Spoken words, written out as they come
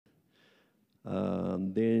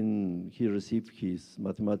Then he received his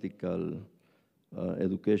mathematical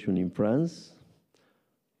education in France.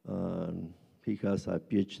 He has a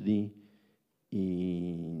PhD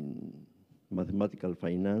in mathematical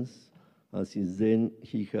finance. And since then,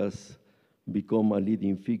 he has become a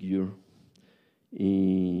leading figure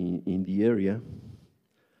in the area.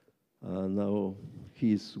 Now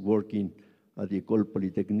he's working at the Ecole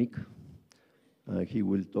Polytechnique. He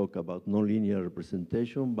will talk about nonlinear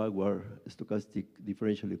representation, backward stochastic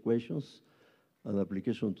differential equations, and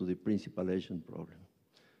application to the principal agent problem.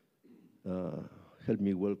 Help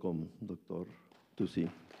me welcome Dr. Touzi.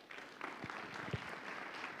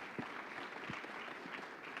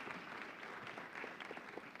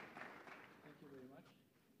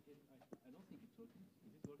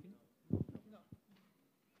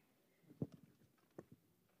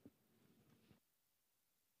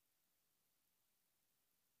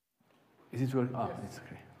 Is it working? Ah, yes. It's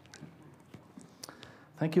okay.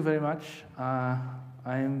 Thank you very much. I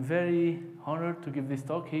am very honored to give this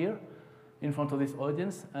talk here in front of this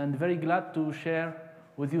audience, and very glad to share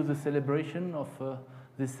with you the celebration of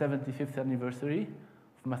this 75th anniversary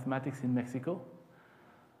of mathematics in Mexico.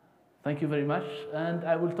 Thank you very much. And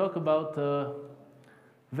I will talk about a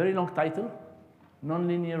very long title,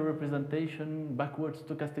 nonlinear representation, backward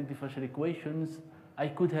stochastic differential equations. I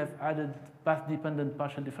could have added path-dependent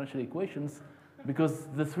partial differential equations because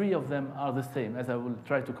the three of them are the same, as I will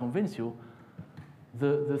try to convince you.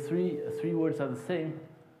 The three words are the same.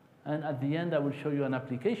 And at the end, I will show you an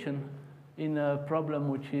application in a problem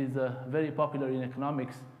which is very popular in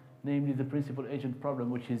economics, namely the principal agent problem,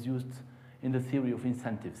 which is used in the theory of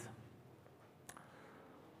incentives.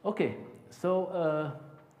 OK, so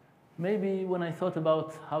maybe when I thought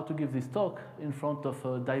about how to give this talk in front of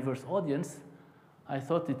a diverse audience, I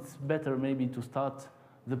thought it's better maybe to start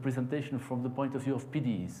the presentation from the point of view of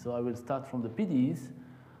PDEs. So I will start from the PDEs.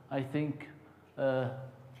 I think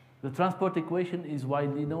the transport equation is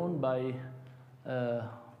widely known by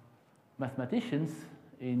mathematicians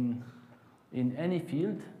in any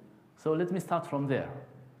field. So let me start from there.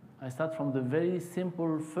 I start from the very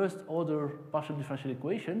simple first order partial differential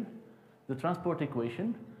equation, the transport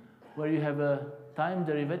equation, where you have a time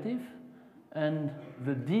derivative, and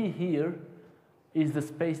the d here is the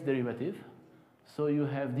space derivative. So you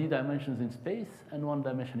have d dimensions in space and 1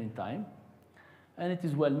 dimension in time. And it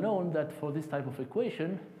is well known that for this type of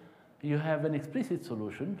equation, you have an explicit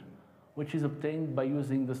solution, which is obtained by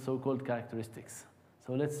using the so-called characteristics.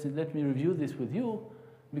 So let me review this with you,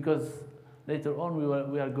 because later on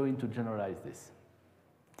we are going to generalize this.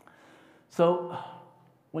 So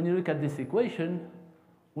when you look at this equation,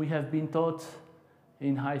 we have been taught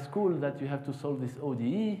in high school that you have to solve this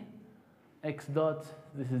ODE. X dot,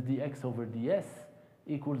 this is dx over ds,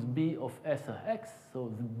 equals b of s of x.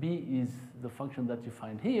 So the b is the function that you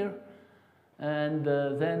find here. And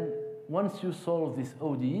then once you solve this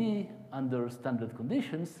ODE under standard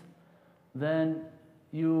conditions, then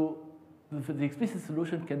the explicit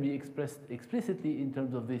solution can be expressed explicitly in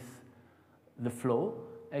terms of this, the flow,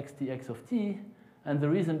 x dx of t. And the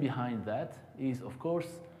reason behind that is, of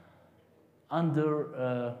course,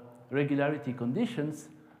 under regularity conditions,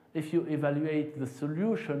 if you evaluate the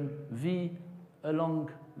solution v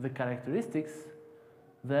along the characteristics,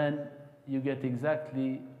 then you get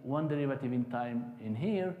exactly one derivative in time in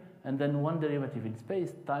here, and then one derivative in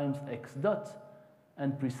space times x dot,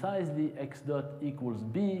 and precisely x dot equals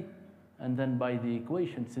b, and then by the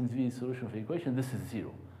equation, since v is solution of the equation, this is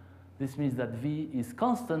 0. This means that v is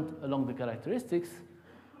constant along the characteristics,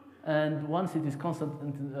 and once it is constant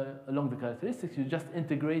along the characteristics, you just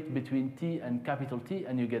integrate between t and capital T,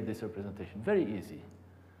 and you get this representation. Very easy.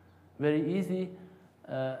 Very easy.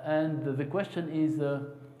 And the question is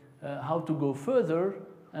how to go further.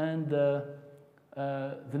 And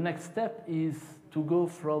the next step is to go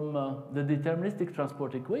from the deterministic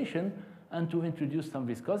transport equation and to introduce some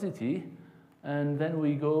viscosity. And then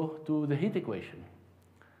we go to the heat equation.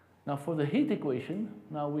 Now, for the heat equation,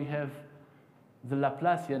 now we have the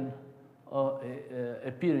Laplacian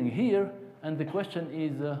appearing here, and the question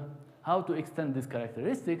is how to extend these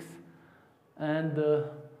characteristics. And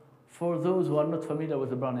for those who are not familiar with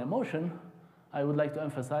the Brownian motion, I would like to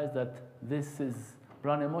emphasize that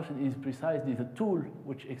Brownian motion is precisely the tool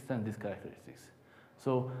which extends these characteristics.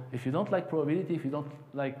 So if you don't like probability, if you don't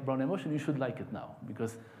like Brownian motion, you should like it now,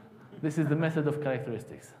 because this is the method of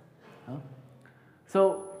characteristics.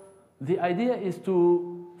 So the idea is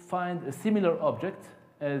to find a similar object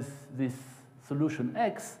as this solution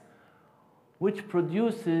x, which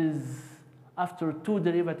produces, after two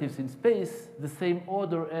derivatives in space, the same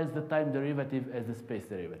order as the time derivative as the space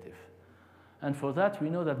derivative. And for that, we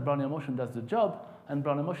know that Brownian motion does the job, and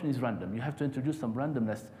Brownian motion is random. You have to introduce some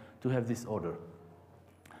randomness to have this order.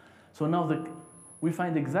 So now we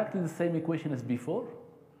find exactly the same equation as before.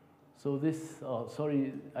 So this, oh,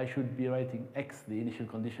 sorry, I should be writing x, the initial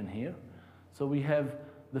condition here. So we have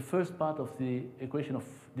the first part of the equation of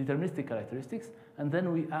deterministic characteristics, and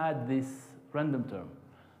then we add this random term,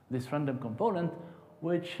 this random component,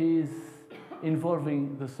 which is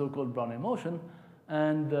involving the so-called Brownian motion.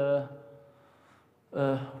 And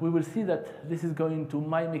we will see that this is going to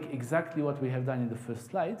mimic exactly what we have done in the first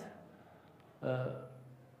slide.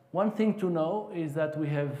 One thing to know is that we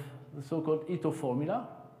have the so-called Ito formula,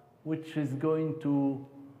 which is going to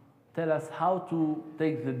tell us how to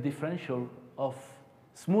take the differential of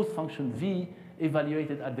smooth function v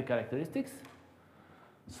evaluated at the characteristics.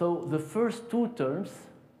 So the first two terms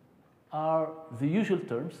are the usual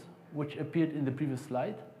terms, which appeared in the previous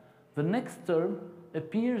slide. The next term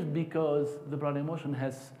appears because the Brownian motion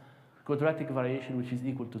has quadratic variation, which is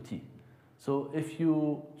equal to t. So if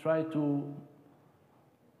you try to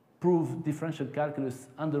prove differential calculus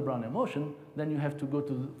under Brownian motion, then you have to go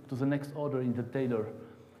to the next order in the Taylor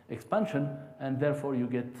expansion, and therefore you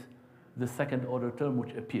get the second order term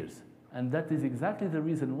which appears. And that is exactly the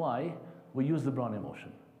reason why we use the Brownian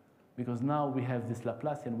motion, because now we have this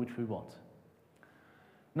Laplacian which we want.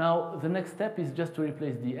 Now the next step is just to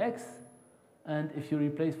replace dx, and if you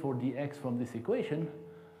replace for dx from this equation,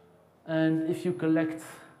 and if you collect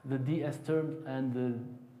the ds term and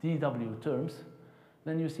the dw terms,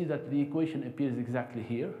 then you see that the equation appears exactly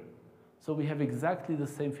here. So we have exactly the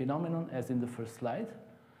same phenomenon as in the first slide,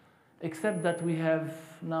 except that we have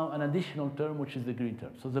now an additional term, which is the green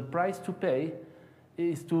term. So the price to pay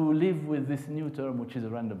is to live with this new term, which is a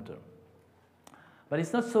random term. But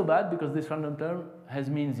it's not so bad, because this random term has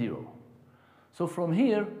mean 0. So from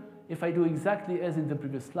here, if I do exactly as in the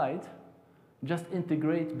previous slide, just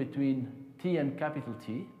integrate between t and capital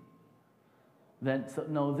T, then so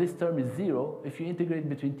now this term is 0. If you integrate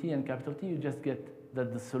between t and capital T, you just get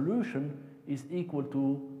that the solution is equal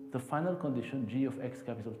to the final condition, g of x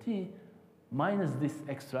capital T, minus this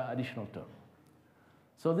extra additional term.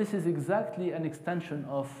 So this is exactly an extension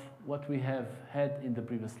of what we have had in the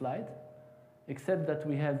previous slide, except that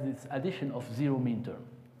we have this addition of 0 mean term.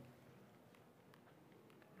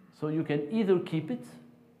 So you can either keep it,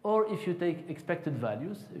 or if you take expected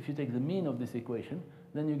values, if you take the mean of this equation,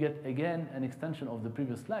 then you get again an extension of the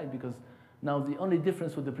previous slide, because now the only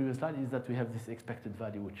difference with the previous slide is that we have this expected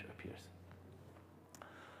value which appears.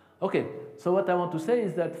 Okay, so what I want to say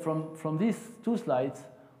is that from these two slides,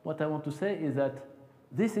 what I want to say is that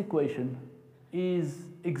this equation says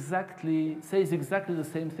exactly the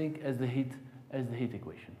same thing as the heat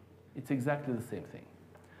equation. It's exactly the same thing.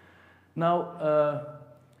 Now,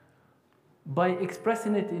 by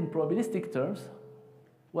expressing it in probabilistic terms,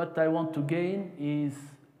 what I want to gain is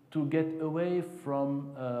to get away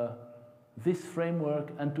from this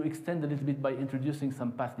framework and to extend a little bit by introducing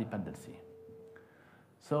some path dependency.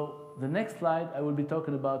 So the next slide, I will be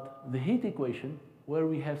talking about the heat equation where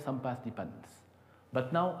we have some path dependence.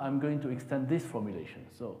 But now I'm going to extend this formulation.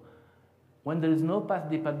 So when there is no path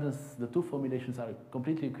dependence, the two formulations are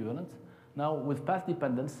completely equivalent. Now with path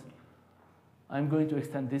dependence, I'm going to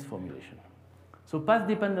extend this formulation. So path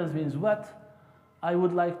dependence means what? I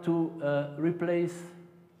would like to replace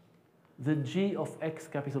the g of x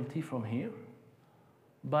capital T from here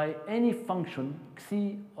by any function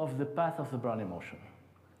xi of the path of the Brownian motion.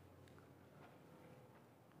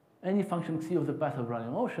 Any function xi of the path of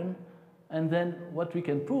Brownian motion, and then what we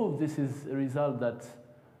can prove, this is a result that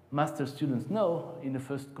master students know in the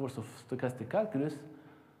first course of stochastic calculus,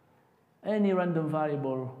 any random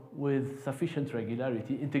variable with sufficient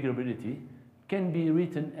regularity, integrability, can be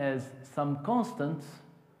written as some constant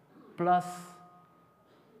plus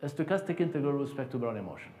a stochastic integral with respect to Brownian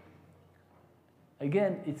motion.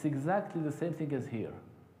 Again, it's exactly the same thing as here.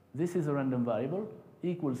 This is a random variable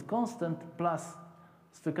equals constant plus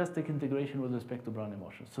stochastic integration with respect to Brownian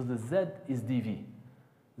motion. So the z is dv.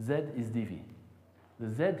 Z is dv. The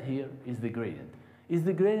z here is the gradient. Is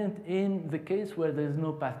the gradient in the case where there is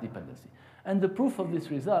no path dependency. And the proof of this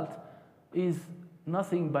result is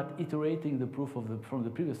nothing but iterating the proof from the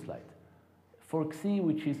previous slide. For xi,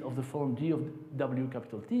 which is of the form g of w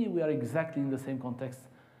capital T, we are exactly in the same context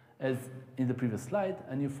as in the previous slide,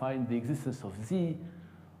 and you find the existence of z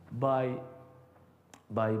by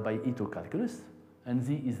Ito calculus, and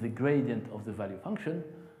z is the gradient of the value function.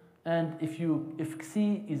 And if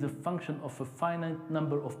xi is a function of a finite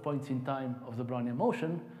number of points in time of the Brownian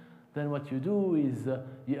motion, then what you do is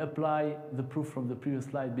you apply the proof from the previous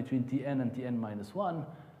slide between Tn and Tn minus 1,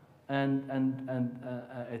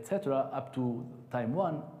 etc. up to time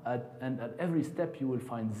 1, and at every step you will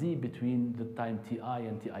find z between the time ti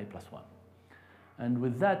and ti plus 1. And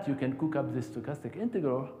with that, you can cook up this stochastic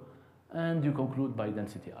integral, and you conclude by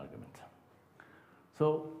density argument.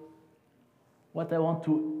 So what I want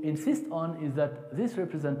to insist on is that this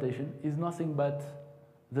representation is nothing but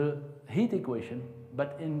the heat equation,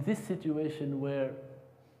 but in this situation where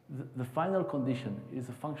the final condition is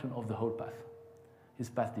a function of the whole path, is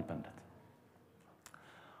path dependent.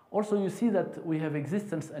 Also, you see that we have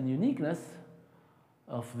existence and uniqueness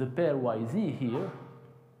of the pair yz here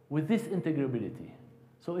with this integrability.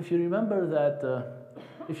 So if you remember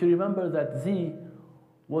that z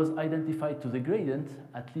was identified to the gradient,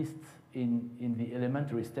 at least in the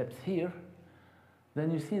elementary steps here,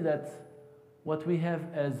 then you see that what we have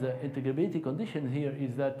as an integrability condition here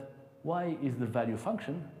is that y is the value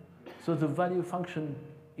function. So the value function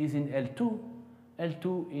is in L2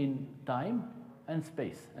 in time and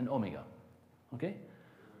space and omega, okay?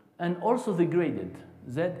 And also the gradient,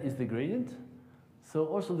 z is the gradient. So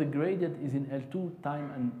also the gradient is in L2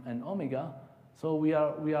 time and omega. So we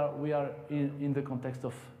are in the context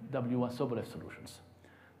of W1 Sobolev solutions.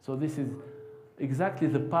 So this is exactly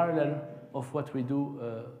the parallel of what we do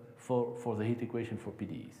for the heat equation for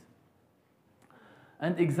PDEs.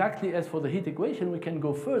 And exactly as for the heat equation, we can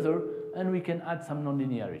go further and we can add some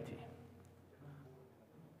nonlinearity.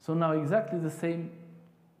 So now exactly the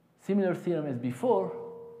similar theorem as before,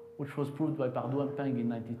 which was proved by Pardoux and Peng in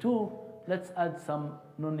 '92. Let's add some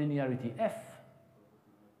nonlinearity f.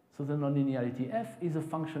 So the nonlinearity f is a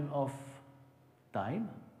function of time,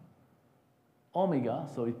 omega,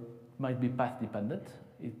 so it might be path dependent.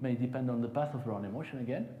 It may depend on the path of Brownian motion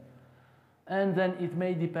again. And then it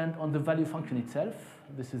may depend on the value function itself.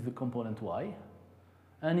 This is the component y.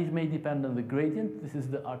 And it may depend on the gradient. This is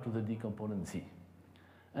the r to the d component z.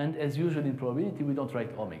 And as usual in probability, we don't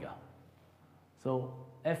write omega. So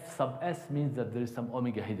f sub s means that there is some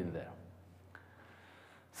omega hidden there.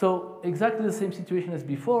 So exactly the same situation as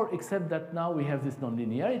before, except that now we have this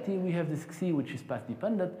nonlinearity, we have this xi which is path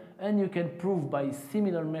dependent, and you can prove by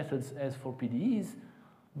similar methods as for PDEs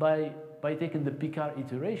by taking the Picard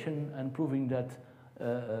iteration and proving that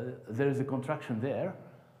there is a contraction there,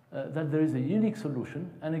 that there is a unique solution,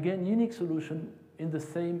 and again unique solution in the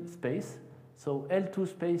same space, so L2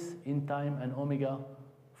 space in time and omega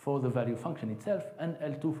for the value function itself, and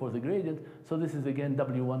L2 for the gradient. So this is again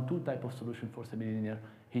W12 type of solution for semilinear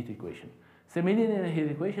heat equation. Semilinear heat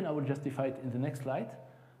equation, I will justify it in the next slide,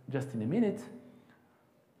 just in a minute.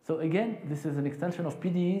 So again, this is an extension of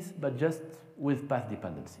PDEs, but just with path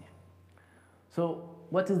dependency. So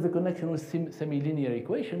what is the connection with semilinear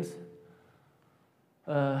equations?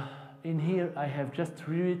 In here, I have just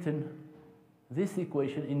rewritten this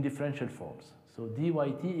equation in differential forms. So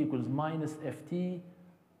dyt equals minus ft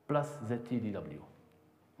plus zt dw,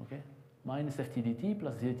 okay? Minus ft dt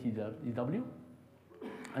plus zt dw.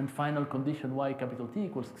 And final condition y capital T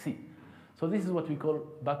equals xi. So this is what we call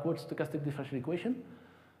backward stochastic differential equation,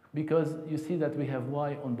 because you see that we have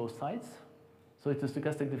y on both sides. So it's a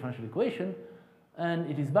stochastic differential equation, and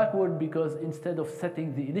it is backward because instead of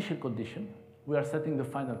setting the initial condition, we are setting the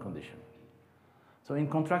final condition. So in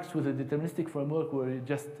contrast with the deterministic framework where you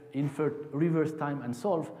just invert, reverse time and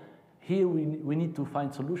solve, here we need to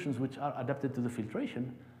find solutions which are adapted to the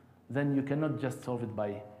filtration. Then you cannot just solve it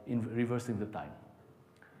by reversing the time.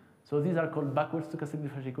 So these are called backward stochastic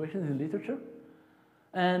differential equations in literature.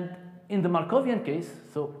 And in the Markovian case,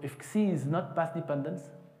 so if xi is not path dependent,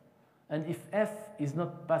 and if f is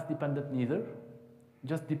not path dependent neither,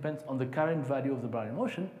 just depends on the current value of the Brownian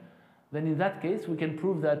motion, then in that case we can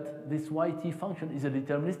prove that this yt function is a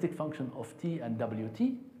deterministic function of t and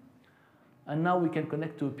wt. And now we can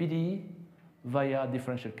connect to a PDE via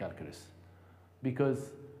differential calculus,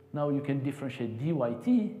 because now you can differentiate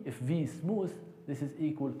dyt. If v is smooth, this is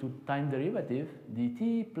equal to time derivative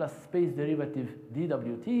dt plus space derivative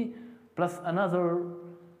dwt plus another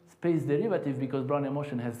space derivative, because Brownian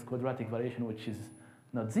motion has quadratic variation which is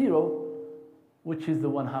not 0, which is the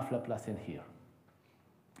 1/2 Laplacian here.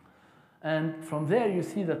 And from there you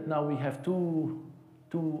see that now we have two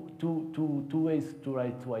ways to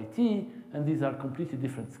write yt, and these are completely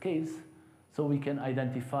different scales. So we can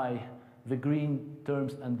identify the green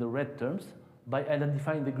terms and the red terms. By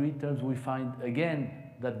identifying the green terms, we find again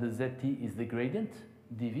that the zt is the gradient,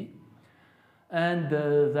 dv, and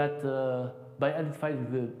by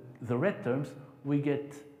identifying the red terms, we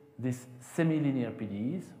get this semi-linear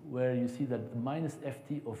PDEs, where you see that the minus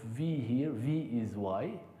ft of v here, v is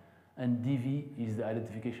y, and dv is the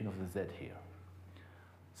identification of the z here.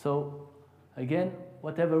 So again,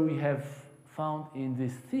 whatever we have found in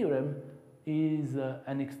this theorem is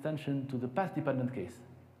an extension to the path-dependent case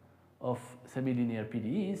of semi-linear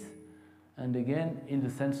PDEs, and again, in the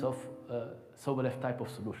sense of Sobolev type of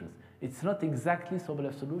solutions. It's not exactly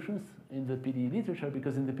Sobolev solutions in the PDE literature,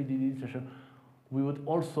 because in the PDE literature, we would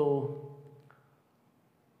also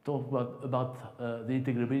talk about the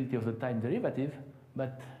integrability of the time derivative,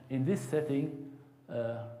 but in this setting,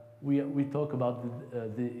 we talk about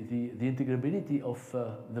the integrability of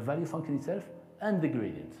the value function itself and the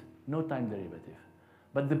gradient, no time derivative.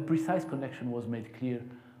 But the precise connection was made clear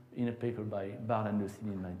in a paper by Barr and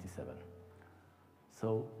Lucini in '97.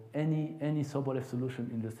 So any Sobolev solution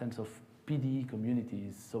in the sense of PDE community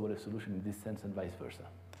is Sobolev solution in this sense and vice versa.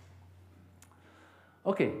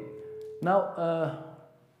 Okay, now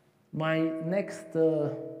my next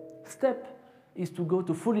step is to go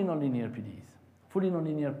to fully nonlinear PDEs, fully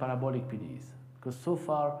nonlinear parabolic PDEs, because so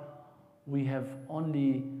far we have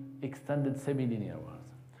only extended semi-linear ones.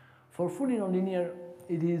 For fully nonlinear,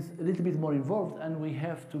 it is a little bit more involved, and we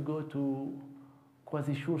have to go to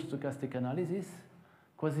quasi-sure stochastic analysis.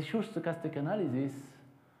 Quasi-sure stochastic analysis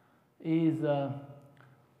is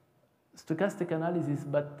stochastic analysis,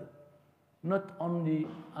 but not only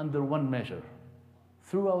under one measure.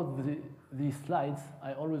 Throughout these slides,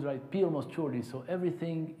 I always write P almost surely, so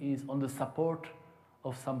everything is on the support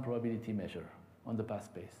of some probability measure on the path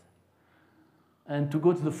space. And to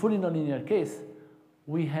go to the fully nonlinear case,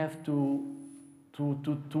 we have to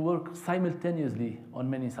work simultaneously on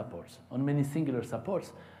many supports, on many singular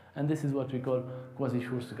supports, and this is what we call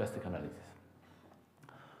quasi-sure stochastic analysis.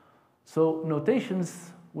 So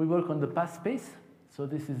notations, we work on the path space. So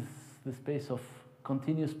this is the space of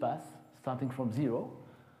continuous paths starting from 0.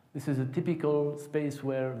 This is a typical space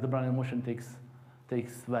where the Brownian motion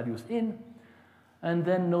takes values in. And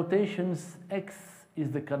then notations, x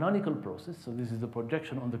is the canonical process. So this is the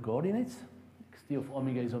projection on the coordinates. Xt of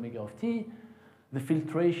omega is omega of t. The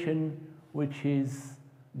filtration, which is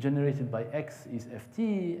generated by x, is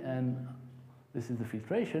ft, and this is the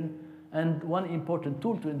filtration. And one important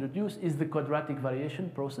tool to introduce is the quadratic variation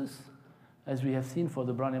process. As we have seen for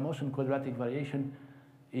the Brownian motion, quadratic variation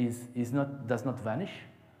does not vanish.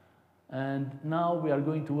 And now we are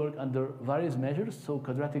going to work under various measures, so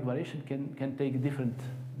quadratic variation can take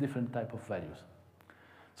different type of values.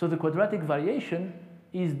 So the quadratic variation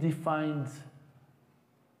is defined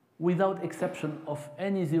without exception of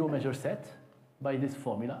any zero measure set by this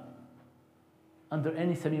formula under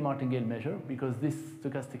any semi-martingale measure, because this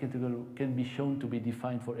stochastic integral can be shown to be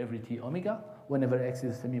defined for every t omega whenever x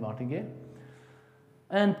is semi-martingale,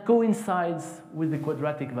 and coincides with the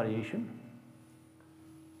quadratic variation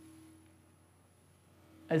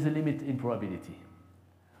as a limit in probability.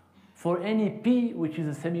 For any p, which is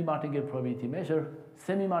a semi-martingale probability measure,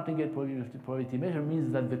 semi-martingale probability measure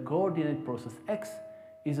means that the coordinate process x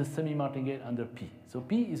is a semi-martingale under p. So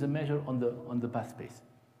p is a measure on the path space.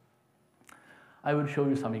 I will show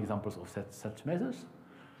you some examples of such measures.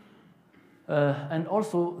 And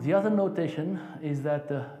also, the other notation is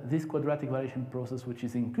that this quadratic variation process, which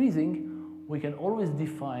is increasing, we can always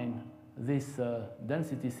define this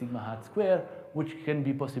density sigma hat square, which can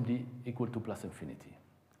be possibly equal to plus infinity.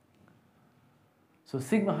 So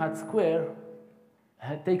sigma hat square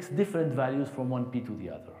takes different values from one p to the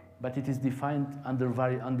other, but it is defined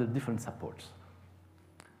under different supports.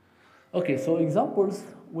 Okay, so examples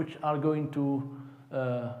which are going to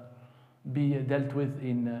be dealt with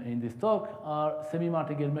in this talk are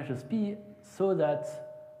semi-martingale measures p, so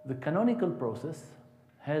that the canonical process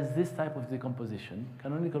has this type of decomposition.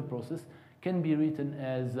 Canonical process can be written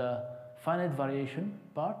as a finite variation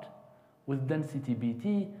part with density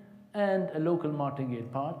bt and a local martingale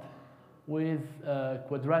part with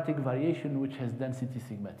quadratic variation which has density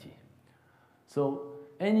sigma t. So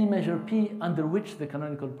any measure p under which the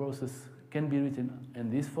canonical process can be written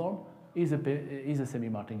in this form is a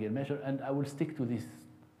semi-martingale measure, and I will stick to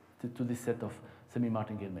this set of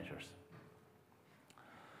semi-martingale measures.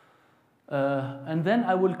 And then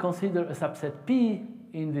I will consider a subset P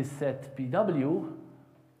in this set PW,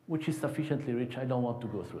 which is sufficiently rich. I don't want to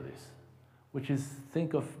go through this, which is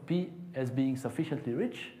think of P as being sufficiently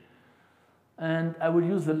rich. And I will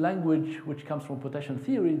use the language which comes from potential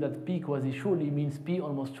theory that P quasi-surely means P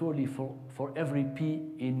almost surely for every P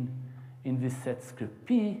in this set script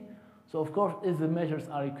P. So of course, if the measures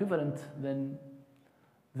are equivalent, then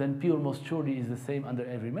P almost surely is the same under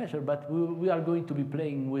every measure, but we are going to be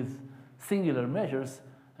playing with singular measures,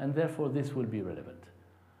 and therefore this will be relevant.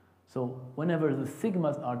 So whenever the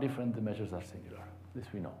sigmas are different, the measures are singular. This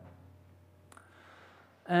we know.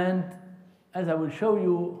 And as I will show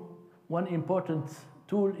you, one important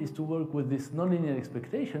tool is to work with this nonlinear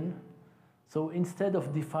expectation. So instead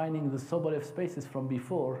of defining the Sobolev spaces from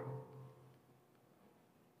before,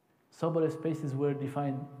 Sobolev spaces were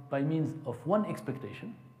defined by means of one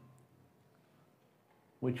expectation,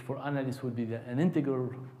 which for analysts would be an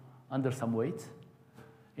integral under some weight.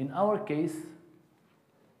 In our case,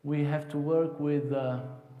 we have to work with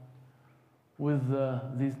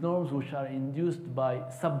these norms which are induced by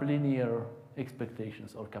sublinear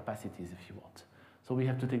expectations or capacities, if you want. So we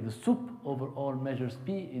have to take the sup over all measures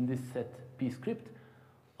P in this set P script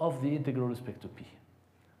of the integral respect to P.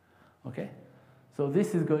 Okay? So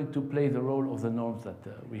this is going to play the role of the norms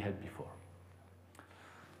that we had before.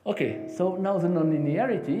 Okay, so now the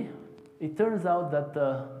nonlinearity, it turns out that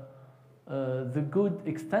the good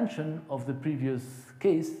extension of the previous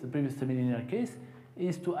case, the previous semilinear case,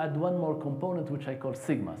 is to add one more component which I call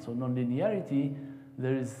sigma. So nonlinearity,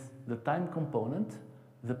 there is the time component,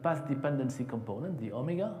 the path dependency component, the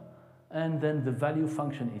omega, and then the value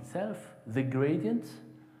function itself, the gradient,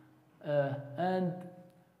 and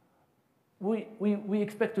we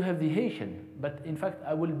expect to have the Hessian, but in fact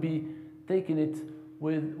I will be taking it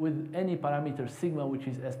with any parameter sigma which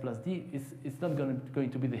is S plus D. It's not going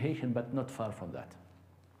to be the Hessian, but not far from that.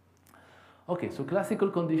 Okay, so classical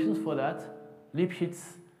conditions for that,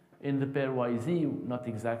 Lipschitz in the pair YZ, not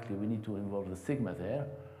exactly, we need to involve the sigma there.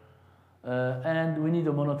 And we need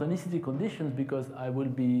a monotonicity conditions because I will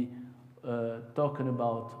be talking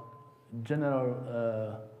about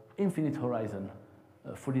general infinite horizon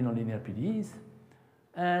fully nonlinear PDEs.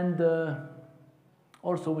 And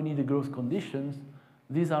also we need the growth conditions.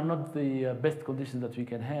 These are not the best conditions that we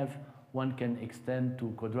can have. One can extend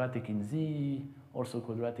to quadratic in Z, also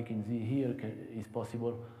quadratic in Z here is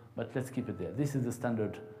possible, but let's keep it there. This is the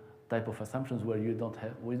standard type of assumptions where you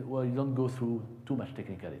don't go through too much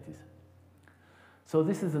technicalities. So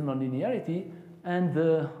this is the nonlinearity, and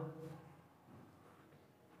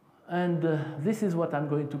this is what I'm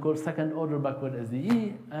going to call second order backward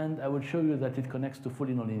SDE, and I will show you that it connects to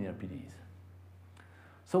fully nonlinear PDEs.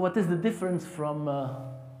 So what is the difference from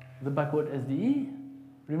the backward SDE?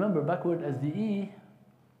 Remember, backward SDE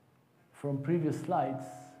from previous slides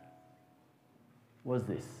was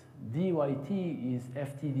this. dyt is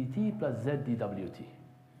ft dt plus z dwt.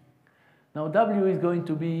 Now w is going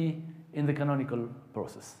to be in the canonical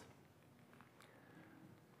process.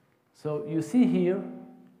 So you see here,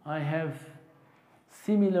 I have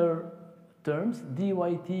similar terms,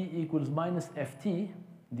 dyt equals minus ft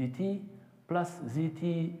dt plus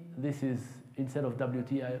zt, this is, instead of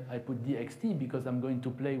wt, I put dxt because I'm going to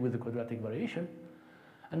play with the quadratic variation.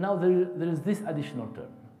 And now there is this additional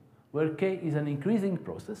term, where k is an increasing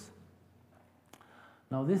process.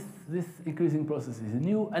 Now this increasing process is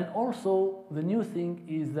new, and also the new thing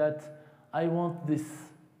is that I want this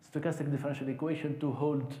stochastic differential equation to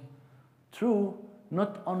hold true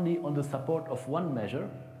not only on the support of one measure,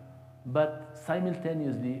 but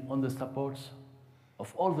simultaneously on the supports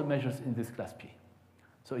of all the measures in this class P.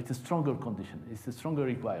 So it's a stronger condition, it's a stronger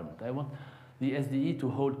requirement. I want the SDE to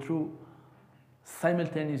hold true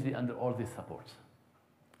simultaneously under all these supports.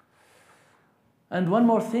 And one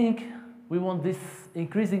more thing, we want this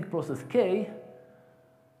increasing process K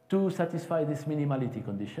to satisfy this minimality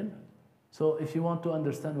condition. So if you want to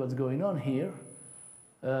understand what's going on here,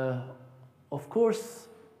 of course,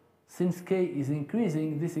 since K is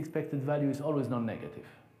increasing, this expected value is always non-negative.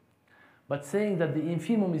 But saying that the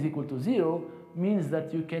infimum is equal to 0 means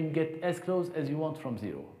that you can get as close as you want from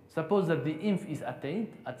 0. Suppose that the inf is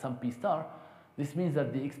attained at some P star. This means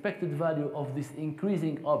that the expected value of this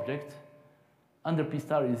increasing object under P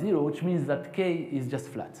star is 0, which means that K is just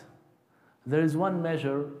flat. There is one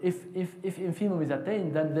measure, if infimum is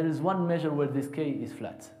attained, then there is one measure where this K is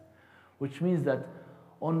flat, which means that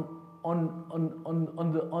on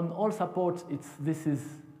all supports, this is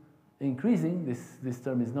increasing, this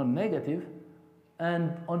term is non-negative,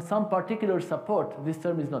 and on some particular support, this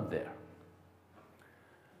term is not there.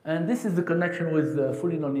 And this is the connection with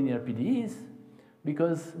fully nonlinear PDEs,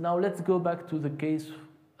 because now let's go back to the case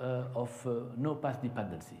of no path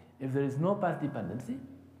dependency. If there is no path dependency,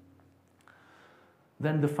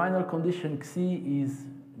 then the final condition Xi is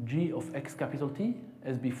G of X capital T,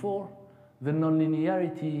 as before. The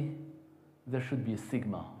nonlinearity, there should be a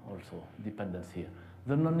sigma also dependence here.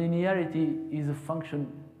 The nonlinearity is a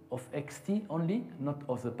function of xt only, not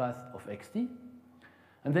of the path of xt.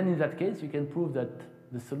 And then in that case, you can prove that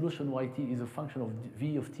the solution yt is a function of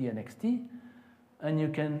v of t and xt. And you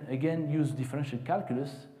can, again, use differential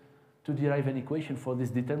calculus to derive an equation for this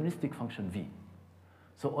deterministic function v.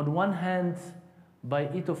 So on one hand, by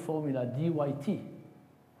Ito formula, dyt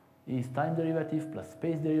is time derivative plus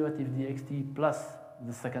space derivative dxt plus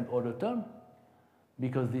the second order term.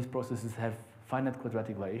 because these processes have finite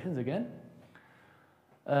quadratic variations again.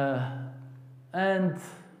 And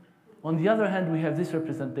on the other hand, we have this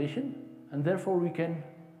representation, and therefore we can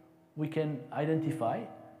identify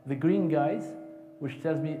the green guys, which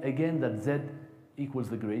tells me again that z equals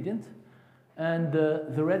the gradient, and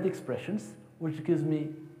the red expressions, which gives me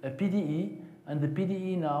a PDE, and the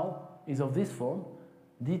PDE now is of this form,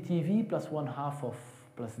 dTV plus 1/2 of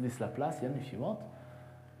plus this Laplacian, if you want,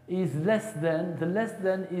 is less than, the less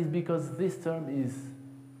than is because this term is,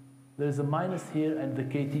 there's a minus here and the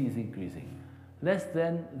kt is increasing, less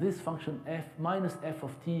than this function f minus f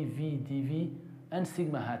of t v dv and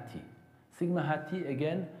sigma hat t. Sigma hat t,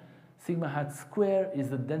 again, sigma hat square is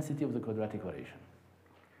the density of the quadratic variation.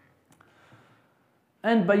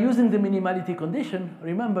 And by using the minimality condition,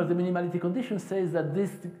 remember the minimality condition says that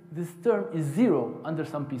this term is 0 under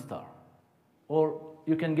some p star. Or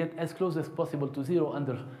you can get as close as possible to 0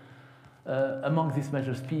 under among these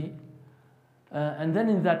measures p. And then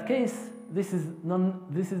in that case, this is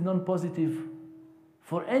non-positive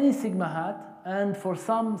for any sigma hat, and for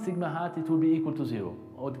some sigma hat it will be equal to 0,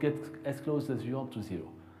 or get as close as you want to 0.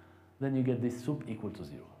 Then you get this sup equal to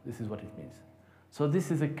 0. This is what it means. So this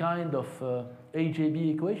is a kind of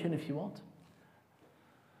AJB equation, if you want.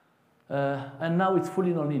 And now it's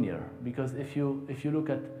fully nonlinear, because if you look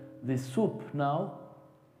at this sup now,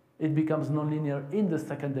 it becomes nonlinear in the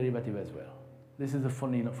second derivative as well. This is a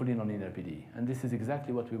fully nonlinear PDE, and this is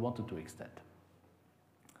exactly what we wanted to extend.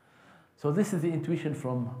 So this is the intuition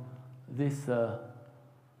from this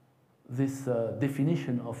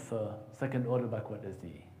definition of second order backward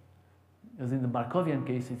SDE. As in the Markovian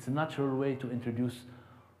case, it's a natural way to introduce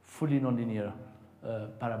fully nonlinear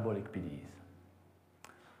parabolic PDEs.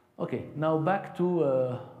 Okay, now back to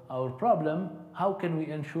our problem. How can we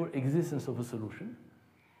ensure existence of a solution?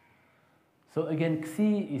 So again,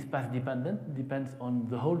 Xi is path dependent, depends on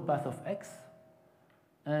the whole path of X.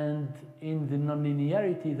 And in the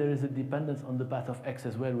nonlinearity, there is a dependence on the path of X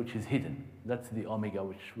as well, which is hidden. That's the omega,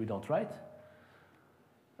 which we don't write.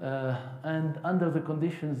 And under the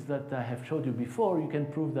conditions that I have showed you before, you can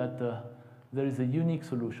prove that there is a unique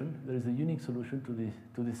solution. There is a unique solution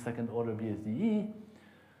to this second order BSDE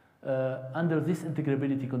under these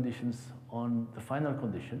integrability conditions on the final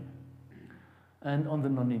condition and on the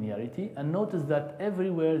nonlinearity. And notice that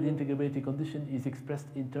everywhere the integrability condition is expressed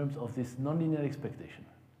in terms of this nonlinear expectation.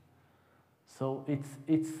 So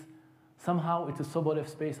somehow it's a Sobolev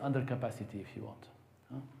space under capacity, if you want.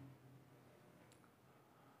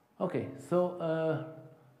 Okay, so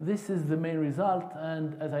this is the main result,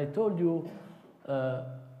 and as I told you,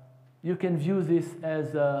 you can view this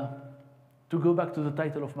as, to go back to the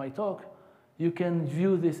title of my talk, you can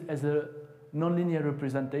view this as a nonlinear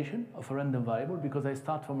representation of a random variable, because I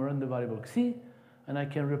start from a random variable Xi, and I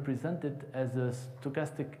can represent it as a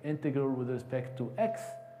stochastic integral with respect to X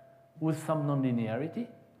with some nonlinearity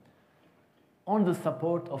on the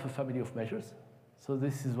support of a family of measures. So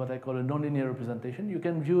this is what I call a nonlinear representation. You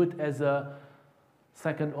can view it as a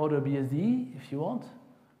second order BSDE if you want,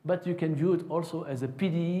 but you can view it also as a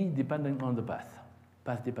PDE depending on the path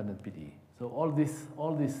dependent PDE. So all these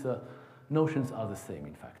notions are the same,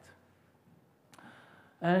 in fact.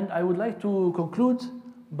 And I would like to conclude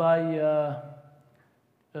by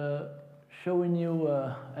showing you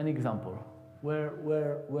an example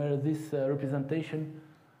where this representation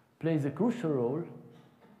plays a crucial role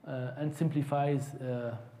and simplifies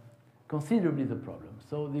considerably the problem.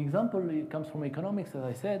 So the example comes from economics, as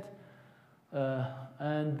I said,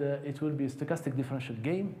 and it will be a stochastic differential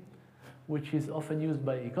game, which is often used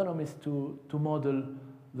by economists to model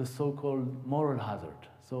the so-called moral hazard.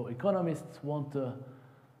 So economists want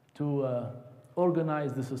to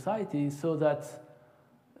organize the society so that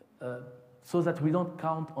we don't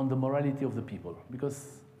count on the morality of the people,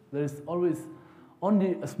 because there is always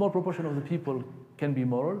only a small proportion of the people can be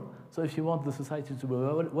moral. So if you want the society to be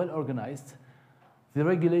well organized, the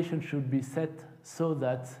regulation should be set so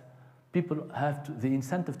that people have the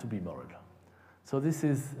incentive to be moral. So this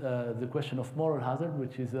is the question of moral hazard,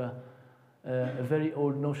 which is a very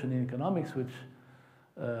old notion in economics, which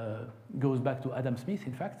goes back to Adam Smith,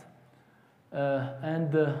 in fact.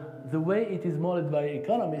 And the way it is modeled by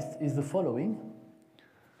economists is the following.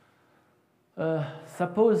 So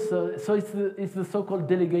it's the so-called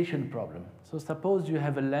delegation problem. So suppose you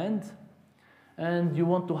have a land and you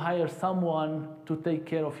want to hire someone to take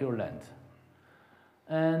care of your land.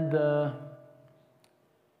 And the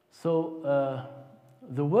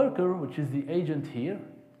worker, which is the agent here,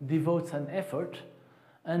 devotes an effort,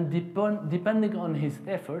 and depending on his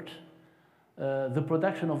effort, the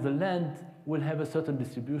production of the land will have a certain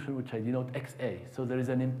distribution, which I denote XA. So there is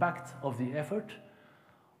an impact of the effort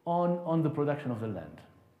on the production of the land.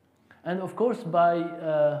 And of course, by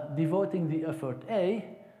devoting the effort A,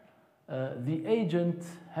 the agent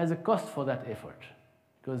has a cost for that effort,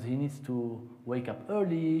 because he needs to wake up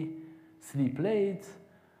early, sleep late,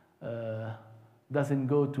 doesn't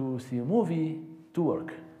go to see a movie, to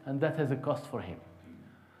work, and that has a cost for him.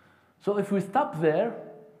 So if we stop there,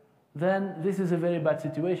 then this is a very bad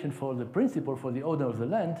situation for the principal, for the owner of the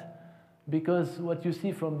land, because what you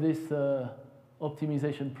see from this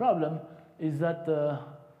optimization problem is that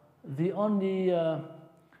the only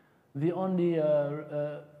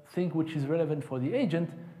thing which is relevant for the agent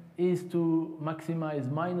is to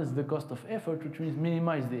maximize minus the cost of effort, which means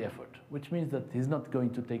minimize the effort, which means that he's not going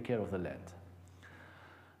to take care of the land.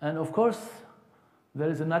 And of course, there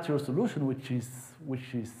is a natural solution which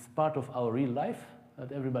is part of our real life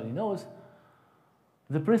that everybody knows.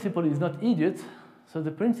 The principal is not idiot, so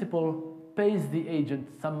the principal pays the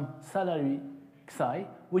agent some salary psi,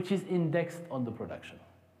 which is indexed on the production.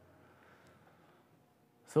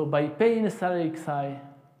 So by paying a salary psi,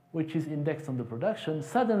 which is indexed on the production,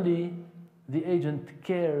 suddenly the agent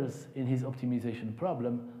cares in his optimization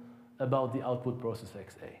problem about the output process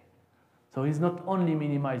XA. So he's not only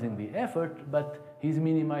minimizing the effort, but he's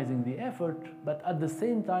minimizing the effort, but at the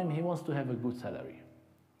same time he wants to have a good salary.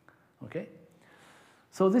 Okay?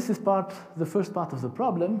 So this is the first part of the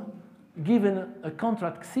problem. Given a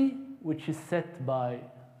contract C, which is set by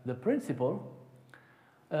the principal,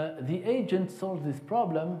 the agent solves this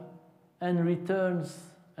problem and returns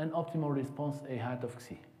an optimal response A hat of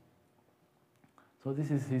C. So this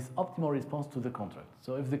is his optimal response to the contract.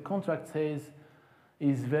 So if the contract says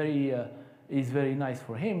is very nice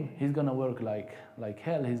for him, he's gonna work like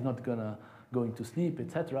hell, he's not going to sleep,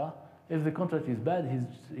 etc. If the contract is bad,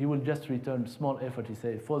 he will just return small effort. He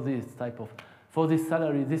say, for this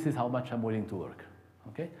salary, this is how much I'm willing to work.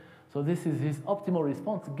 Okay? So this is his optimal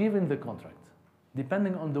response given the contract.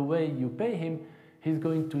 Depending on the way you pay him, he's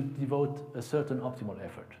going to devote a certain optimal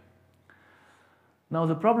effort. Now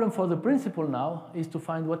the problem for the principal now is to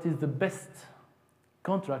find what is the best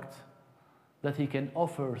contract that he can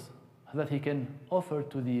offer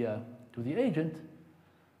to the agent,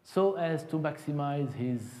 so as to maximize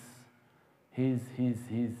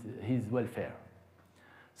his welfare.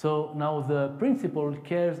 So now the principal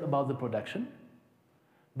cares about the production,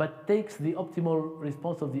 but takes the optimal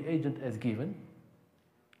response of the agent as given,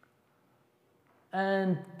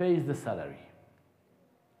 and pays the salary,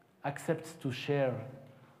 accepts to share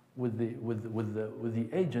with the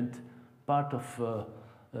agent part of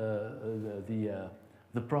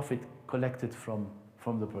the profit collected from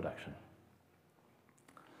the production.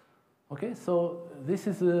 Okay, so this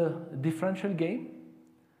is a differential game,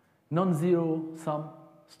 non-zero sum,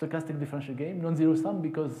 stochastic differential game, non-zero sum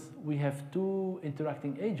because we have two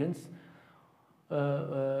interacting agents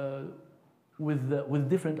with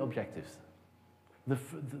different objectives.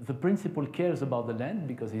 The principal cares about the land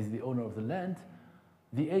because he's the owner of the land.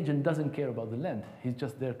 The agent doesn't care about the land. He's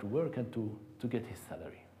just there to work and to get his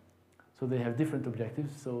salary. So they have different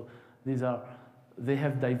objectives. So they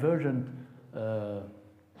have divergent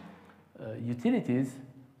utilities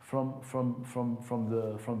from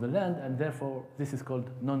the land, and therefore this is called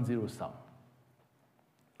non-zero sum.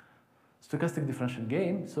 Stochastic differential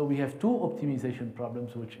game. So we have two optimization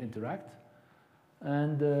problems which interact.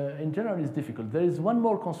 And in general, it's difficult. There is one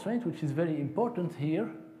more constraint which is very important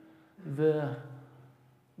here.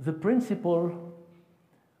 The principal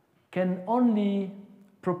can only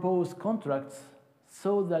propose contracts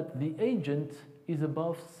so that the agent is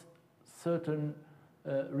above certain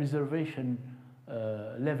reservation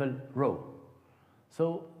level rho.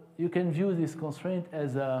 So you can view this constraint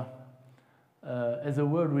as a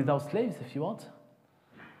word without slaves, if you want,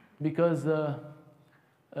 because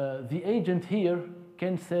the agent here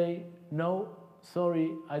can say, no,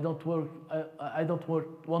 sorry, I don't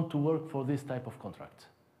want to work for this type of contract.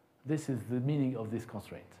 This is the meaning of this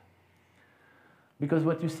constraint. Because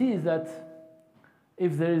what you see is that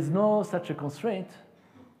if there is no such a constraint,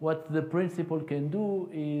 what the principal can do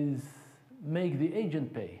is make the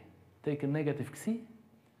agent pay, take a negative xi,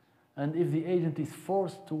 and if the agent is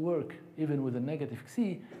forced to work even with a negative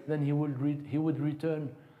xi, then he would return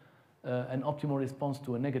an optimal response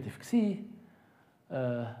to a negative xi,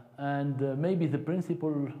 and maybe the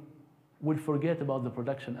principal will forget about the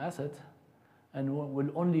production asset and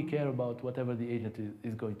will only care about whatever the agent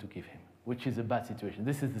is going to give him, which is a bad situation.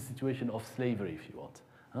 This is the situation of slavery, if you want.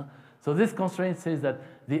 So this constraint says that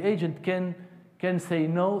the agent can say,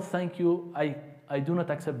 no, thank you, I do not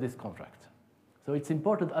accept this contract. So it's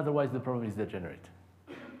important, otherwise the problem is degenerate.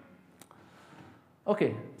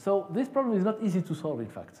 Okay, so this problem is not easy to solve, in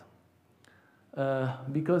fact.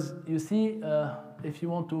 Because you see, if you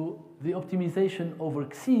want to, the optimization over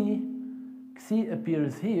Xi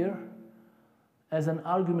appears here as an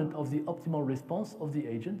argument of the optimal response of the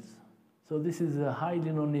agents. So this is a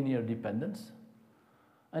highly nonlinear dependence.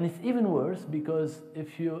 And it's even worse because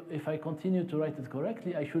if I continue to write it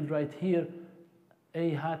correctly, I should write here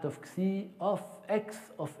a hat of Xi of x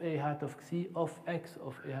of a hat of Xi of x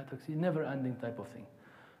of a hat of Xi, never ending type of thing.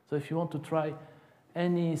 So if you want to try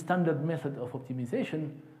any standard method of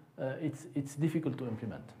optimization, it's difficult to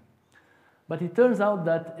implement. But it turns out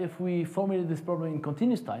that if we formulate this problem in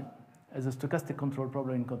continuous time, as a stochastic control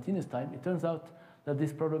problem in continuous time, it turns out that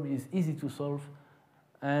this problem is easy to solve,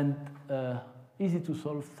 and easy to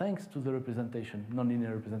solve thanks to the representation,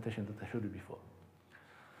 nonlinear representation that I showed you before.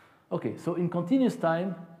 Okay, so in continuous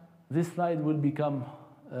time, this slide will become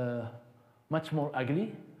much more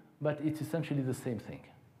ugly, but it's essentially the same thing.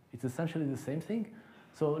 It's essentially the same thing.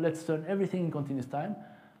 So let's turn everything in continuous time.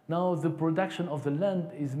 Now the production of the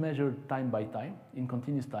length is measured time by time, in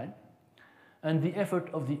continuous time. And the effort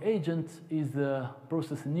of the agent is the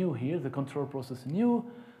process nu here, the control process nu,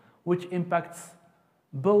 which impacts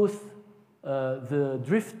both the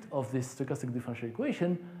drift of this stochastic differential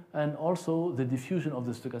equation and also the diffusion of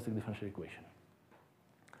the stochastic differential equation.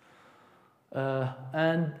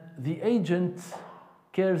 And the agent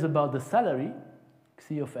cares about the salary,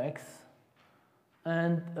 Xi of x,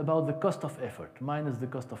 and about the cost of effort, minus the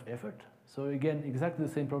cost of effort. So again, exactly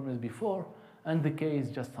the same problem as before, and the k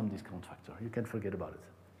is just some discount factor. You can forget about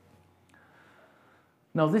it.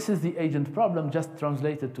 Now this is the agent problem just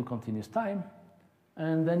translated to continuous time.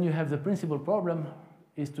 And then you have the principal problem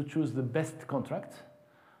is to choose the best contract.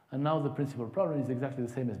 And now the principal problem is exactly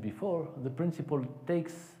the same as before. The principal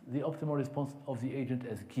takes the optimal response of the agent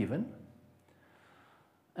as given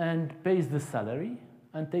and pays the salary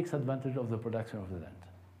and takes advantage of the production of the length.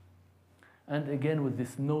 And again, with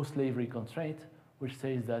this no slavery constraint, which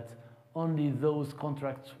says that only those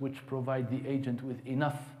contracts which provide the agent with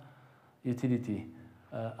enough utility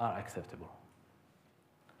are acceptable.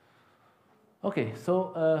 Okay,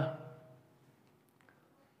 so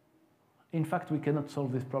in fact, we cannot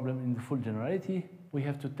solve this problem in the full generality. We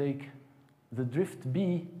have to take the drift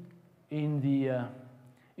B in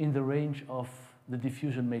the range of the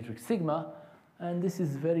diffusion matrix sigma, and this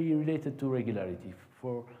is very related to regularity.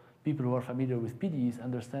 For people who are familiar with PDEs,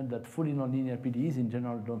 understand that fully nonlinear PDEs in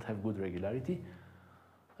general don't have good regularity.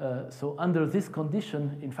 So under this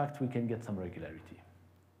condition, in fact, we can get some regularity.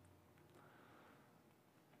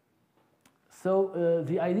 So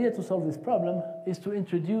the idea to solve this problem is to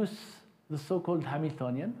introduce the so-called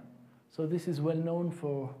Hamiltonian. So this is well known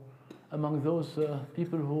among those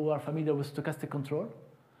people who are familiar with stochastic control.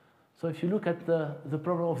 So if you look at the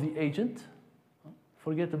problem of the agent,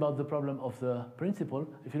 forget about the problem of the principal.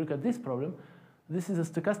 If you look at this problem, this is a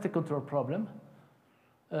stochastic control problem.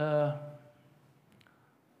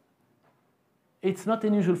 It's not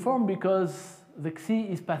in usual form because the Xi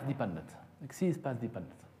is path dependent. The Xi is path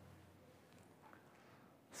dependent.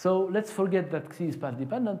 So let's forget that Xi is path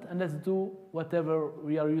dependent and let's do whatever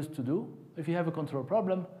we are used to do. If you have a control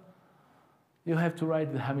problem, you have to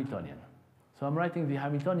write the Hamiltonian. So I'm writing the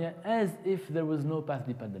Hamiltonian as if there was no path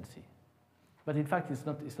dependency. But in fact, it's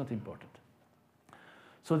not important.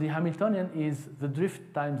 So the Hamiltonian is the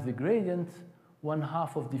drift times the gradient,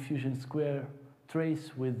 1/2 of diffusion square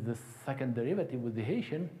trace with the second derivative with the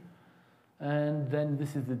Haitian. And then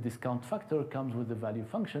this is the discount factor, comes with the value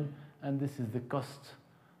function. And this is the cost,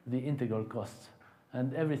 the integral cost.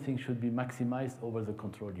 And everything should be maximized over the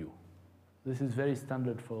control U. This is very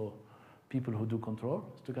standard for people who do control,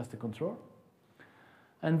 stochastic control.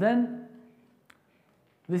 And then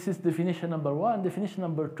this is definition number 1. Definition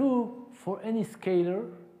number 2, for any scalar,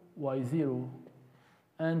 y0,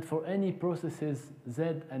 and for any processes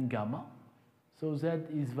z and gamma. So z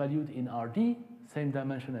is valued in Rd, same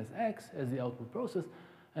dimension as x, as the output process,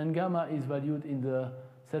 and gamma is valued in the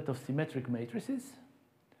set of symmetric matrices.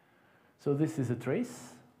 So this is a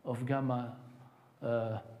trace of gamma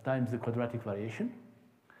times the quadratic variation.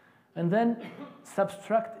 And then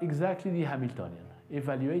subtract exactly the Hamiltonian,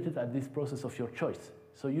 evaluated at this process of your choice.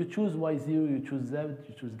 So you choose y0, you choose z,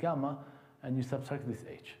 you choose gamma, and you subtract this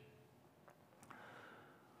h.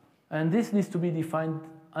 And this needs to be defined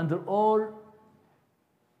under all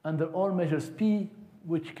measures p,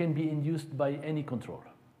 which can be induced by any control.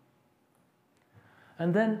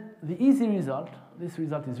 And then the easy result, this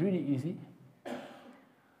result is really easy,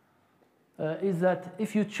 is that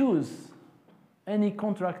if you choose any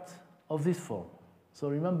contract of this form, so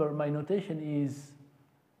remember my notation is,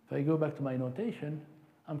 if I go back to my notation,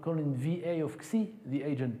 I'm calling VA of Xi the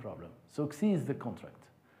agent problem. So Xi is the contract.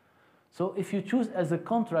 So if you choose as a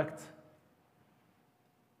contract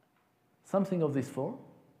something of this form,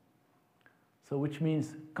 so which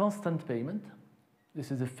means constant payment,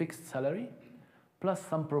 this is a fixed salary, plus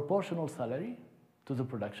some proportional salary to the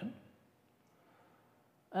production,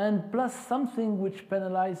 and plus something which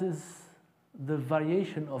penalizes the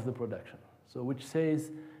variation of the production. So which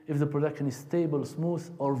says if the production is stable, smooth,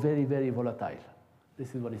 or very, very volatile.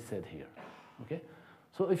 This is what is said here. Okay?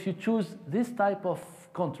 So if you choose this type of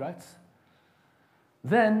contracts,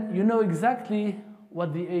 then you know exactly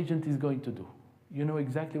what the agent is going to do. You know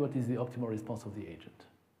exactly what is the optimal response of the agent.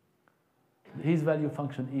 His value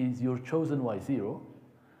function is your chosen y0,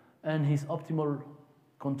 and his optimal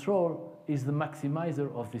control is the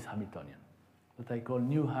maximizer of this Hamiltonian that I call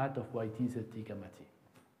nu hat of yt zt gamma t.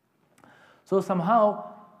 So somehow,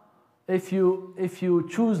 if you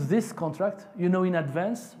choose this contract, you know in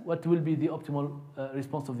advance what will be the optimal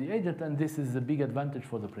response of the agent, and this is a big advantage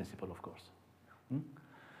for the principal, of course.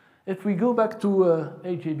 If we go back to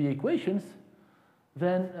AJB equations,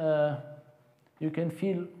 then you can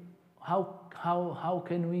feel how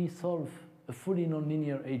can we solve a fully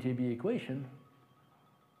nonlinear AJB equation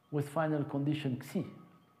with final condition xi.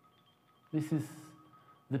 This is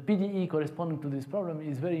the PDE corresponding to this problem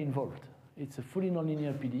is very involved. It's a fully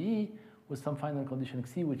nonlinear PDE with some final condition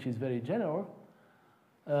xi, which is very general.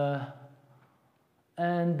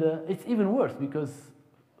 And it's even worse because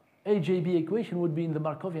AJB equation would be in the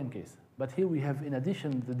Markovian case. But here we have, in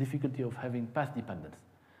addition, the difficulty of having path dependence.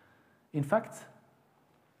 In fact,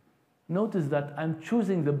 notice that I'm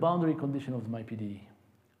choosing the boundary condition of my PDE.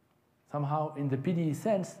 Somehow, in the PDE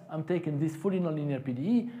sense, I'm taking this fully nonlinear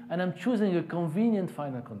PDE, and I'm choosing a convenient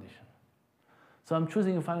final condition. So I'm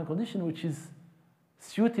choosing a final condition which is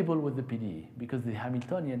suitable with the PDE, because the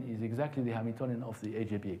Hamiltonian is exactly the Hamiltonian of the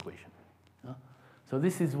AJB equation. So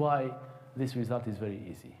this is why this result is very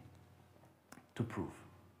easy to prove.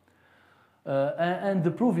 And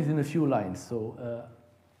the proof is in a few lines. So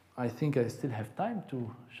I think I still have time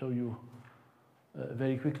to show you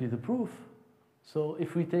very quickly the proof. So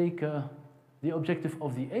if we take the objective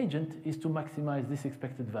of the agent is to maximize this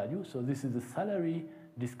expected value. So this is the salary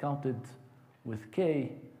discounted with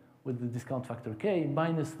k, with the discount factor k,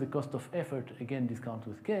 minus the cost of effort, again discount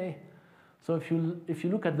with k. So if you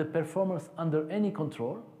look at the performance under any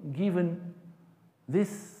control, given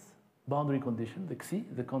this boundary condition, the xi,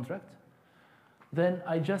 the contract, then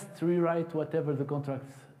I just rewrite whatever the contract,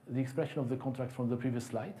 the expression of the contract from the previous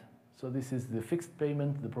slide. So this is the fixed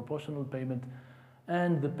payment, the proportional payment,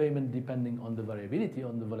 and the payment depending on the variability,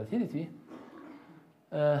 on the volatility.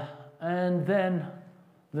 And then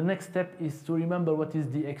the next step is to remember what is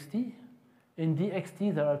dxt. In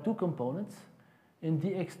dxt, there are two components. In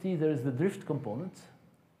dxt, there is the drift component,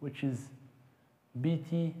 which is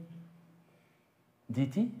bt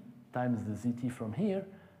dt times the zt from here.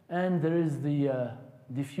 And there is the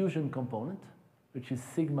diffusion component, which is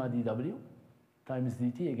sigma dw times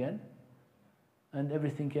dt again. And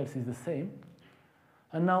everything else is the same.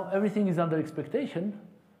 And now everything is under expectation.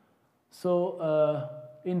 So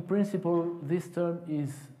in principle, this term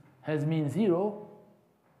has mean 0.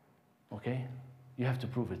 Okay, you have to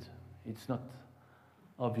prove it. It's not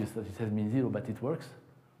obvious that it has mean 0, but it works.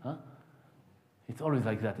 Huh? It's always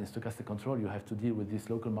like that in stochastic control. You have to deal with these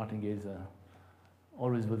local martingales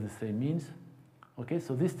always with the same means. Okay,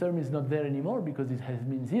 so this term is not there anymore because it has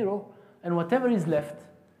mean 0. And whatever is left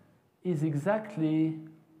is exactly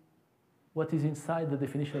what is inside the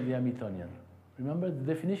definition of the Hamiltonian. Remember,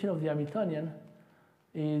 the definition of the Hamiltonian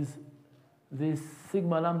is this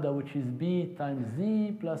sigma lambda, which is b times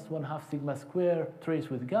z plus 1/2 sigma square traced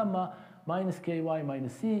with gamma minus ky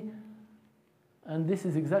minus c. And this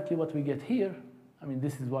is exactly what we get here. I mean,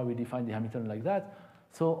 this is why we define the Hamiltonian like that.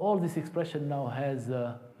 So all this expression now has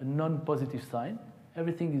a non-positive sign.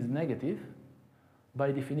 Everything is negative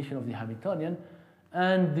by definition of the Hamiltonian.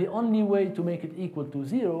 And the only way to make it equal to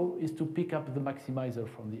 0 is to pick up the maximizer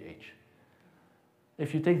from the h.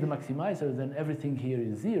 If you take the maximizer, then everything here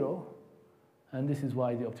is 0. And this is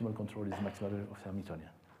why the optimal control is the maximizer of the Hamiltonian.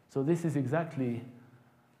 So this is exactly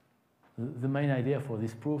the main idea for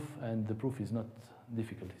this proof. And the proof is not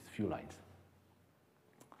difficult. It's a few lines.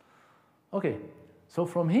 OK, so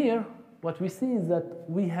from here, what we see is that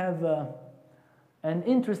we have an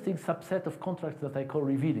interesting subset of contracts that I call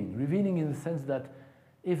revealing. Revealing in the sense that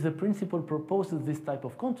if the principal proposes this type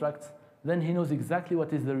of contracts, then he knows exactly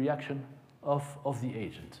what is the reaction of the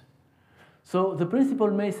agent. So the principal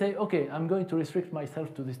may say, OK, I'm going to restrict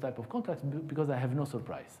myself to this type of contracts because I have no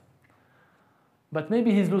surprise. But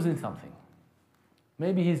maybe he's losing something.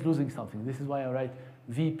 Maybe he's losing something. This is why I write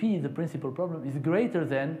VP, the principal problem, is greater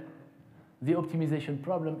than the optimization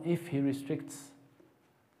problem if he restricts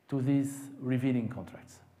to these revealing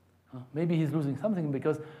contracts. Maybe he's losing something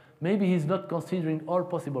because maybe he's not considering all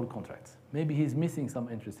possible contracts. Maybe he's missing some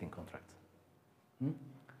interesting contracts.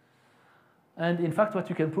 And in fact, what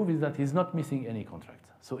you can prove is that he's not missing any contract.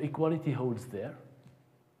 So equality holds there.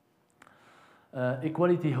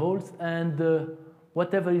 Equality holds, and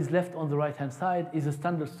whatever is left on the right-hand side is a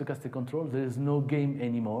standard stochastic control. There is no game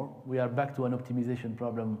anymore. We are back to an optimization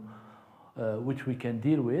problem which we can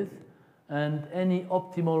deal with. And any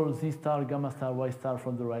optimal Z star, gamma star, Y star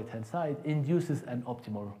from the right-hand side induces an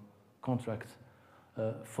optimal contract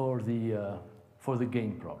for the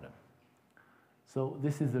game problem. So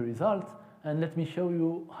this is the result. And let me show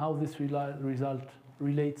you how this result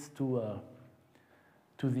relates to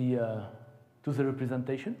the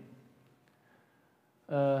representation.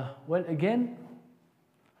 Well, again,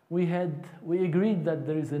 we agreed that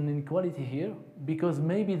there is an inequality here because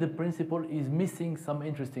maybe the principal is missing some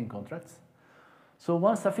interesting contracts. So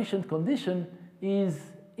one sufficient condition is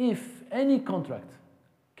if any contract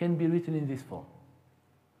can be written in this form.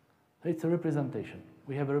 It's a representation.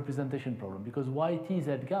 We have a representation problem because yt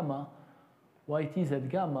z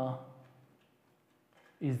gamma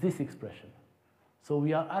is this expression. So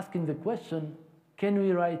we are asking the question, can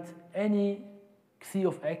we write any xi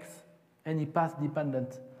of x, any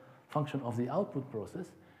path-dependent function of the output process,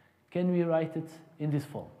 can we write it in this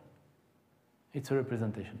form? It's a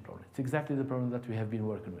representation problem. It's exactly the problem that we have been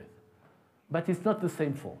working with. But it's not the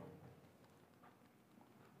same form.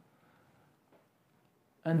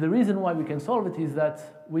 And the reason why we can solve it is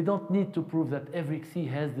that we don't need to prove that every xi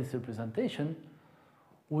has this representation.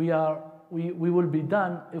 We will be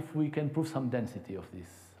done if we can prove some density of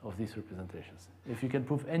these representations. If you can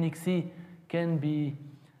prove any xi can be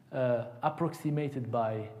approximated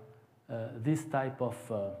by this type of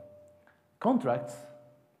contracts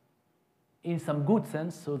in some good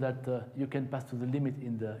sense so that you can pass to the limit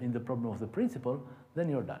in the problem of the principal, then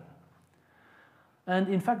you're done. And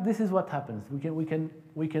in fact, this is what happens.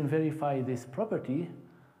 We can verify this property,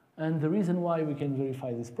 and the reason why we can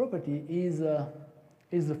verify this property is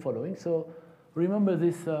the following. So remember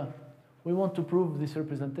this, we want to prove this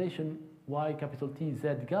representation y capital T z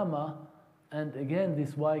gamma, and again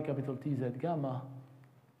this y capital T z gamma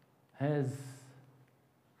has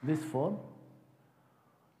this form,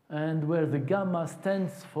 and where the gamma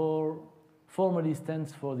formally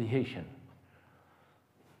stands for the Hessian.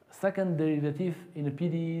 Second derivative in the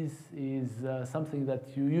PDEs is something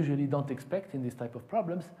that you usually don't expect in this type of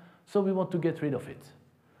problems, so we want to get rid of it.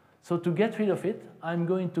 So to get rid of it, I'm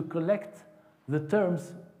going to collect the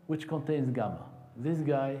terms which contains gamma, this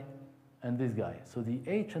guy and this guy. So the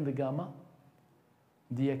H and the gamma,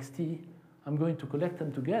 dxt, I'm going to collect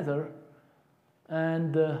them together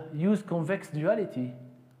and use convex duality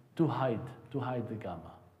to hide the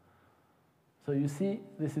gamma. So you see,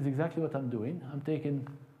 this is exactly what I'm doing. I'm taking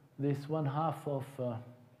this 1/2 of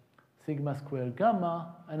sigma squared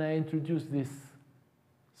gamma, and I introduce this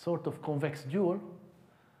sort of convex dual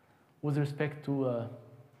with respect to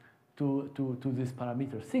this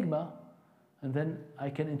parameter sigma, and then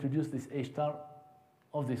I can introduce this H star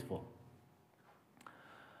of this form.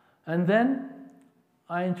 And then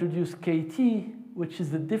I introduce kt, which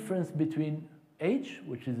is the difference between H,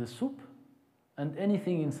 which is a sup, and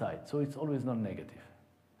anything inside. So it's always non-negative.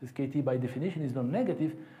 This kt by definition is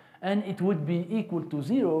non-negative, and it would be equal to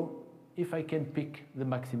 0 if I can pick the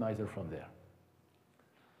maximizer from there.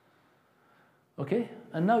 Okay,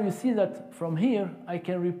 and now you see that from here I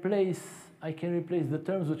can replace the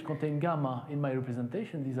terms which contain gamma in my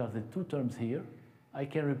representation. These are the two terms here. I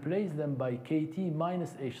can replace them by kt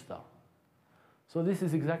minus H star. So this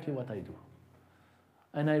is exactly what I do.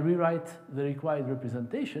 And I rewrite the required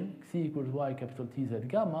representation, xi equals y capital T z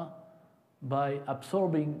gamma, by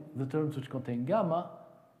absorbing the terms which contain gamma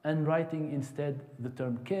and writing instead the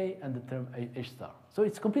term k and the term H star. So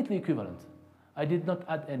it's completely equivalent. I did not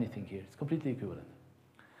add anything here. It's completely equivalent.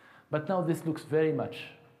 But now this looks very much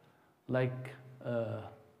like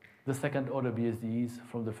the second order BSDEs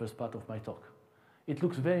from the first part of my talk. It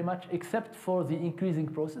looks very much, except for the increasing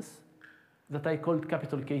process that I called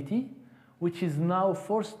capital KT, which is now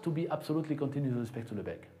forced to be absolutely continuous with respect to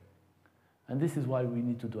Lebesgue. And this is why we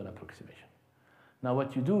need to do an approximation. Now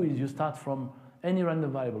what you do is you start from any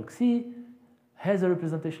random variable xi, has a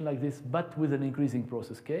representation like this, but with an increasing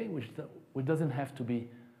process k, which doesn't have to be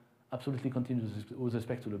absolutely continuous with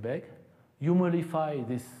respect to Lebesgue. You modify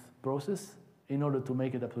this process in order to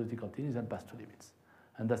make it absolutely continuous and pass to limits.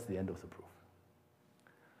 And that's the end of the proof.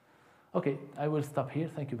 Okay, I will stop here.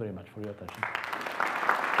 Thank you very much for your attention.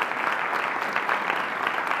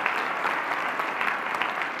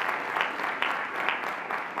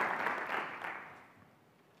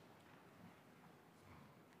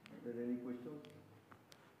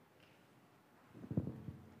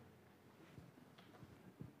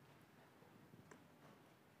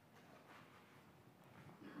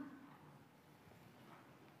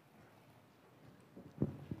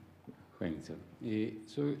 Fine, sir.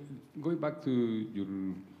 So going back to your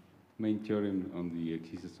main theorem on the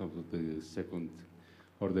existence of the second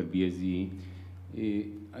order BSD,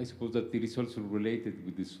 I suppose that it is also related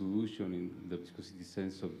with the solution in the viscosity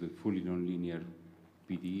sense of the fully nonlinear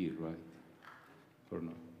PDE, right? Or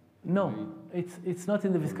not? No, it's not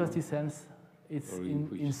in the viscosity sense. It's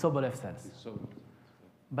in Sobolev sense.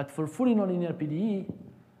 But for fully nonlinear PDE,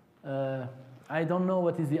 I don't know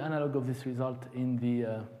what is the analog of this result in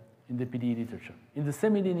the PDE literature. In the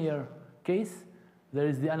semi-linear case, there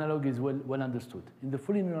is the analog is well understood. In the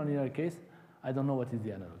fully nonlinear case, I don't know what is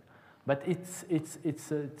the analog. But it's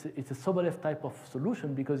a Sobolev type of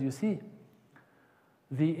solution because you see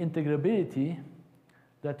the integrability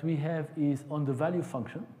that we have is on the value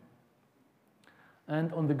function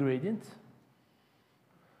and on the gradient.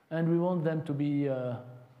 And we want them to be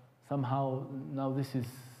somehow, now this is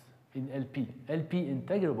in LP. LP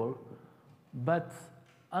integrable, but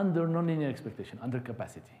under nonlinear expectation, under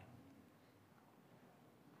capacity.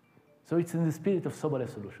 So it's in the spirit of Sobolev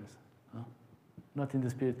solutions, not in the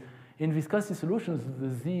spirit. In viscosity solutions, the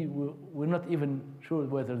Z, we're not even sure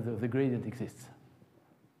whether the gradient exists.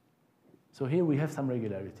 So here we have some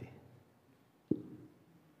regularity.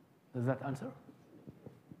 Does that answer?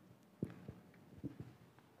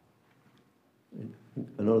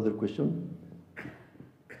 Another question?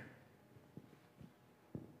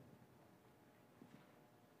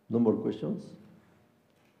 No more questions?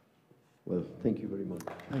 Well, thank you very much.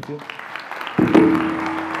 Thank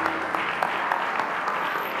you.